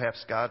truth.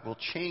 Perhaps God will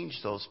change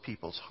those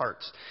people's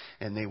hearts,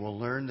 and they will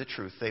learn the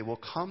truth. They will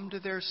come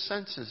to their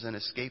senses and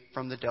escape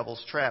from the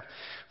devil's trap,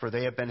 for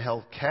they have been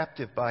held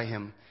captive by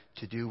him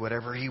to do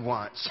whatever he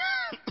wants.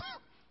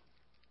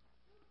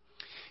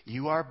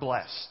 You are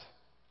blessed.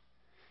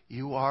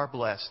 You are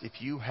blessed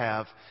if you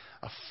have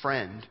a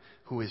friend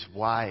who is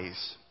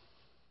wise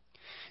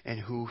and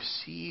who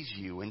sees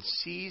you and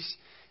sees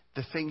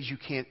The things you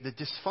can't, the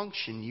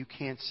dysfunction you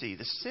can't see,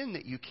 the sin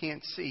that you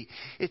can't see.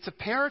 It's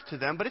apparent to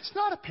them, but it's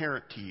not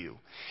apparent to you.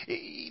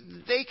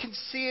 They can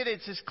see it.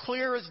 It's as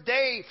clear as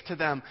day to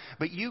them,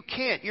 but you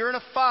can't. You're in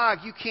a fog.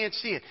 You can't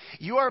see it.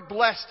 You are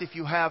blessed if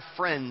you have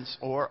friends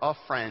or a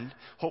friend,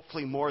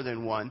 hopefully more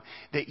than one,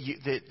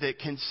 that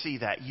can see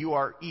that. You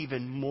are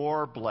even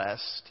more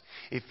blessed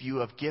if you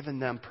have given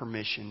them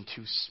permission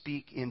to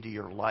speak into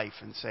your life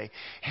and say,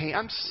 hey,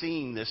 I'm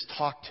seeing this.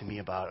 Talk to me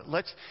about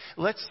it.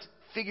 Let's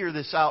figure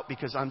this out,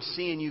 because I'm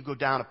seeing you go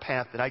down a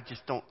path that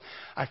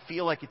I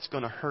feel like it's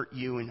going to hurt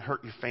you and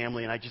hurt your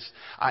family, and I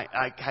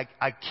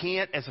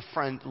can't as a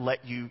friend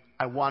let you,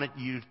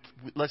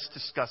 let's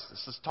discuss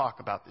this, let's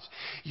talk about this.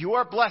 You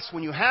are blessed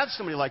when you have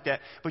somebody like that,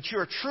 but you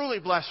are truly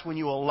blessed when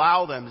you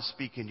allow them to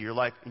speak into your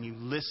life and you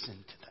listen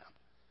to them.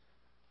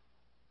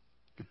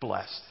 You're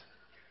blessed.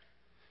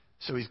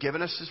 So He's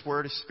given us His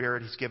Word, His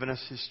Spirit, He's given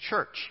us His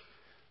church,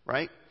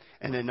 right?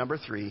 And then number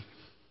 3,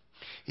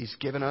 He's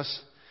given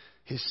us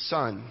His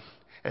Son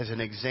as an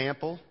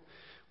example,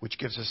 which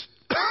gives us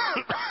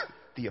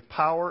the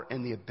power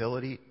and the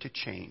ability to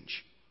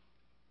change.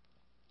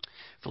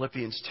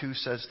 Philippians 2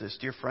 says this,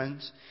 dear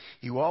friends,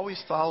 you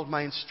always followed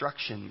my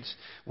instructions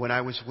when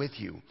I was with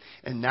you,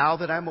 and now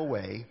that I'm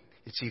away,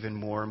 it's even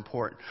more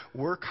important.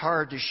 Work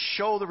hard to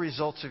show the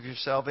results of your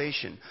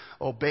salvation,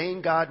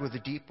 obeying God with a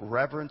deep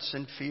reverence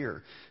and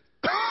fear.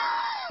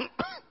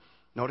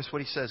 Notice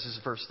what he says. This is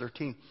verse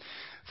 13.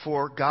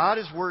 For God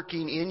is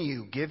working in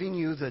you, giving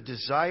you the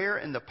desire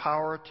and the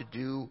power to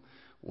do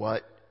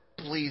what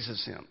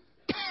pleases Him.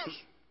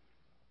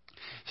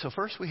 So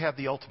first we have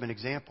the ultimate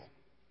example.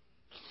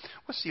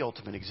 What's the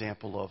ultimate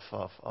example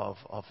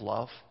of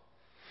love?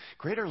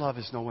 Greater love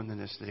is no one than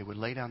this, that they would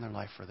lay down their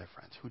life for their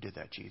friends. Who did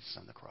that? Jesus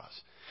on the cross.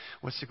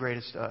 What's the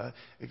greatest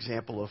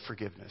example of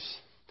forgiveness?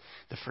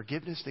 The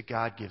forgiveness that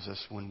God gives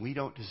us when we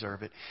don't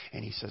deserve it,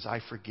 and He says, I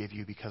forgive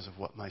you because of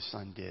what my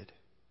Son did.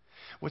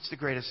 What's the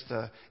greatest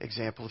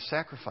example of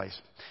sacrifice?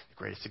 The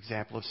greatest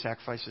example of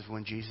sacrifice is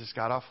when Jesus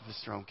got off of His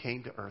throne,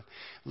 came to earth,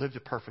 lived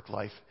a perfect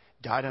life,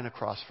 died on a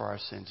cross for our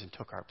sins, and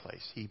took our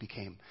place. He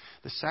became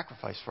the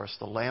sacrifice for us,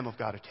 the Lamb of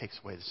God who takes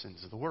away the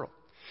sins of the world.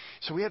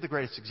 So we have the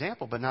greatest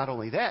example, but not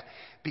only that,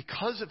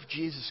 because of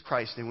Jesus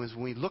Christ, and when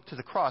we look to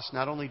the cross,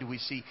 not only do we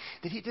see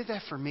that He did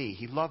that for me,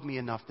 He loved me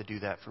enough to do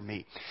that for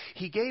me.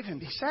 He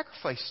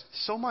sacrificed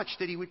so much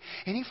that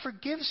He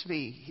forgives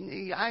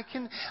me. I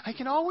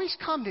can always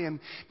come to Him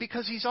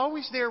because He's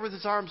always there with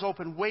His arms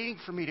open, waiting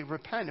for me to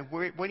repent and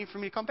waiting for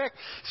me to come back.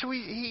 So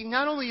He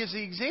not only is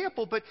the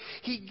example, but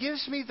He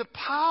gives me the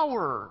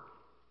power,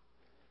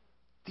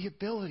 the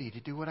ability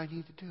to do what I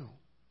need to do,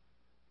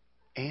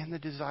 and the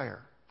desire.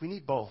 We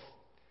need both.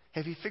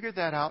 Have you figured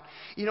that out?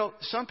 You know,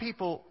 some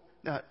people,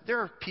 there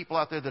are people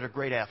out there that are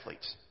great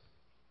athletes.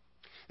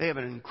 They have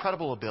an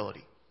incredible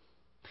ability,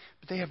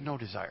 but they have no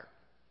desire,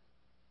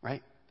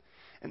 right?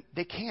 And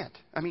they can't.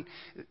 I mean,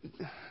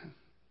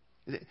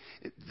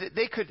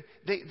 they could,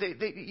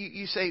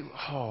 you say,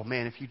 oh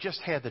man, if you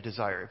just had the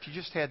desire, if you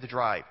just had the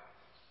drive.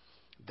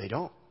 They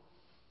don't.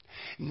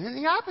 And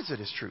then the opposite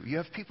is true. You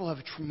have people who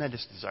have a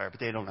tremendous desire, but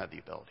they don't have the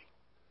ability.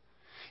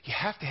 You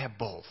have to have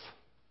both.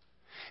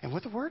 And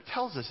what the Word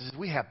tells us is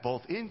we have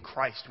both. In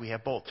Christ, we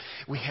have both.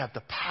 We have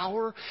the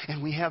power,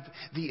 and we have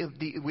the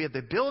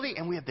ability,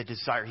 and we have the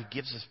desire. He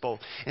gives us both.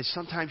 And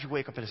sometimes you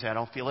wake up and say, I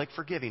don't feel like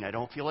forgiving. I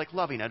don't feel like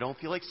loving. I don't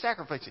feel like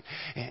sacrificing.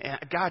 And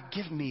God,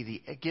 give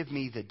me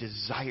the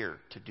desire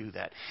to do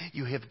that.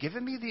 You have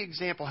given me the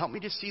example. Help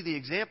me to see the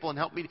example, and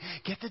help me to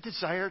get the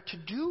desire to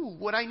do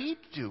what I need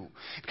to do.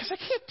 Because I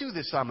can't do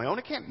this on my own.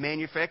 I can't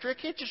manufacture. I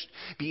can't just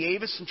be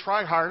Avis and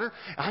try harder.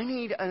 I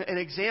need an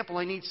example.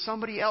 I need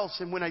somebody else.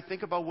 And when I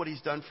think about what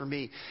He's done for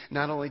me,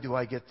 not only do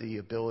I get the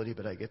ability,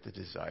 but I get the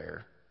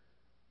desire.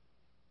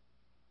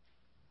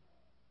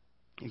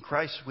 In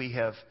Christ, we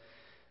have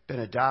been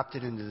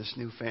adopted into this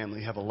new family.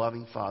 We have a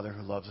loving Father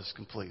who loves us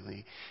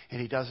completely. And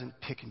He doesn't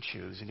pick and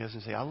choose. He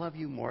doesn't say, I love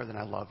you more than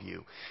I love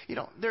you. You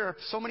know, there are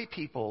so many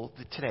people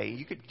that today,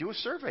 you could do a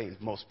survey with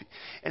most people.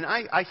 And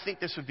I think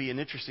this would be an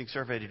interesting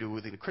survey to do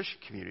within the Christian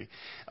community.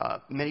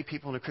 Many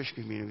people in the Christian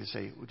community would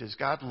say, does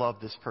God love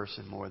this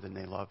person more than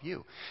they love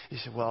you? You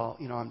say, well,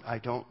 you know, I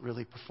don't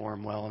really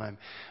perform well, and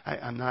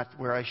I'm not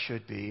where I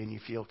should be, and you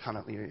feel kind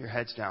of, your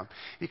head's down.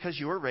 Because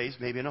you were raised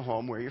maybe in a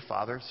home where your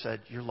father said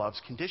your love's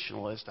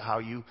conditional as to how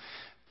you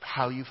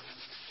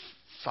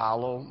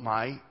follow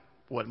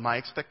what my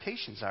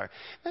expectations are.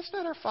 That's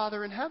not our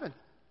Father in heaven.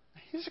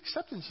 His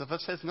acceptance of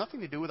us has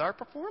nothing to do with our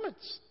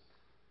performance.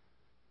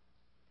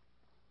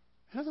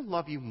 He doesn't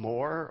love you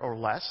more or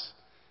less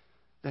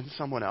than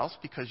someone else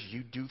because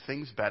you do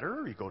things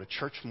better, or you go to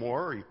church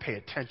more, or you pay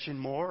attention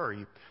more, or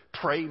you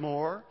pray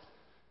more.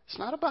 It's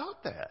not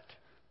about that.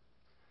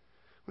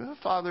 We have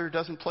a Father who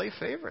doesn't play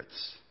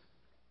favorites.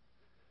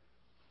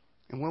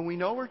 And when we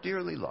know we're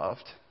dearly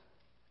loved,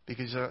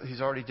 because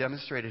He's already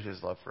demonstrated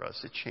His love for us,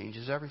 it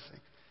changes everything.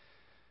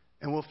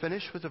 And we'll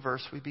finish with the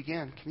verse we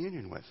began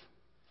communion with.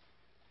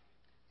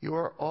 You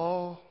are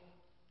all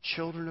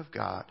children of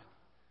God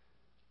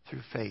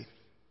through faith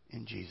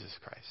in Jesus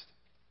Christ.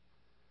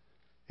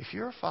 If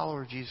you're a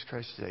follower of Jesus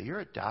Christ today, you're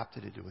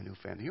adopted into a new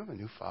family. You have a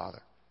new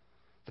father.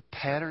 The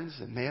patterns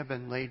that may have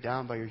been laid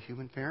down by your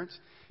human parents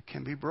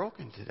can be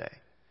broken today.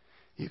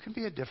 You can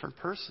be a different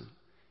person.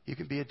 You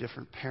can be a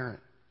different parent.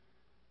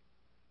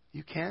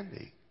 You can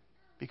be,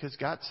 because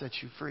God sets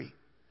you free.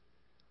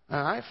 And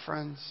I have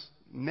friends,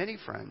 many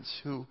friends,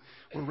 who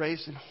were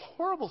raised in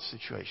horrible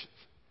situations,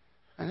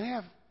 and they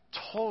have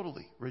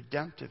totally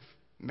redemptive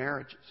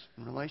marriages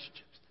and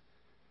relationships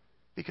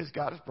because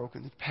God has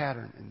broken the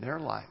pattern in their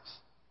lives,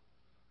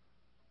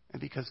 and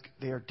because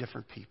they are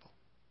different people,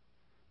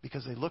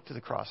 because they look to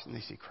the cross and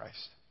they see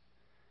Christ,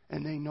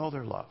 and they know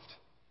they're loved,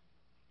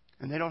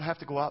 and they don't have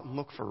to go out and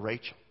look for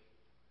Rachel,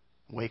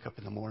 wake up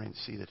in the morning and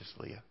see that it's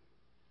Leah,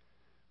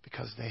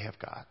 because they have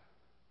God.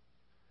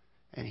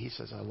 And He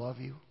says, I love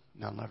you,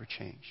 and I'll never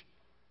change.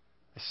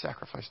 I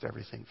sacrificed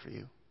everything for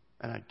you,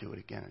 and I'd do it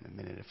again in a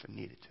minute if I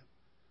needed to.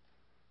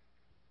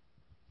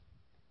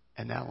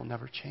 And that will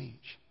never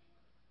change.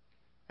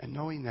 And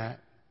knowing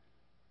that,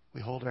 we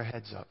hold our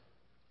heads up,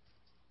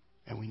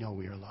 and we know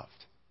we are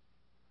loved.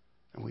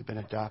 And we've been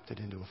adopted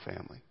into a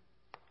family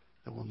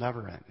that will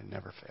never end and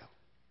never fail.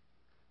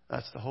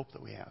 That's the hope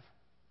that we have.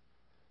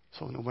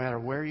 So no matter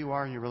where you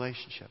are in your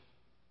relationship,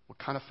 what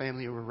kind of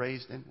family you were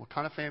raised in, what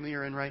kind of family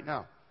you're in right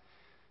now,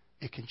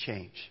 it can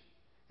change.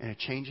 And it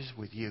changes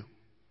with you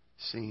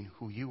seeing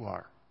who you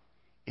are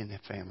in the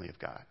family of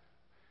God.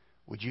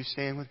 Would you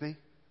stand with me?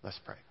 Let's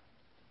pray.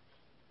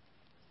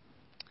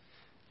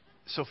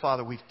 So,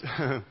 Father, we've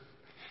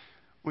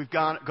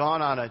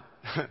gone on a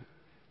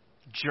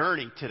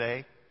journey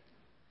today,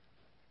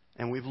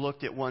 and we've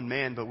looked at one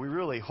man, but we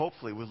really,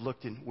 hopefully, we've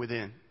looked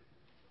within,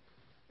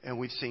 and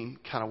we've seen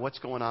kind of what's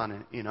going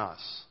on in us,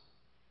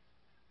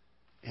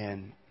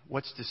 and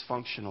what's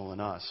dysfunctional in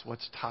us,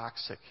 what's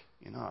toxic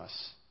in us.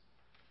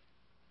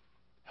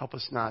 Help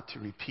us not to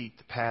repeat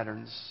the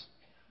patterns,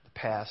 the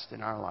past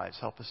in our lives.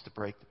 Help us to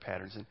break the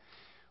patterns. And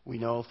we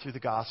know through the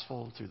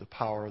gospel, through the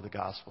power of the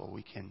gospel,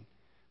 we can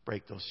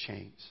break those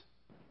chains.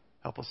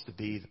 Help us to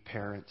be the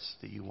parents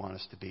that you want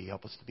us to be.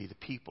 Help us to be the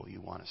people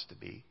you want us to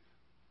be.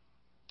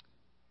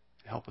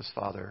 Help us,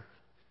 Father,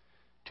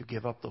 to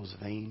give up those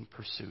vain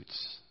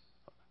pursuits,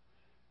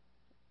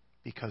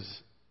 because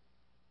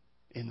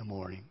in the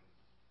morning,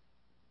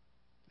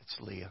 it's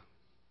Leah.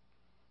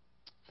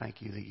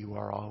 Thank you that you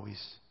are always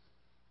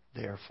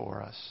there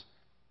for us,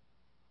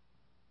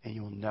 and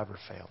you will never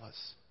fail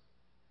us.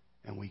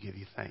 And we give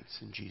you thanks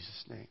in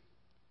Jesus' name.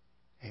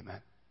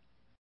 Amen.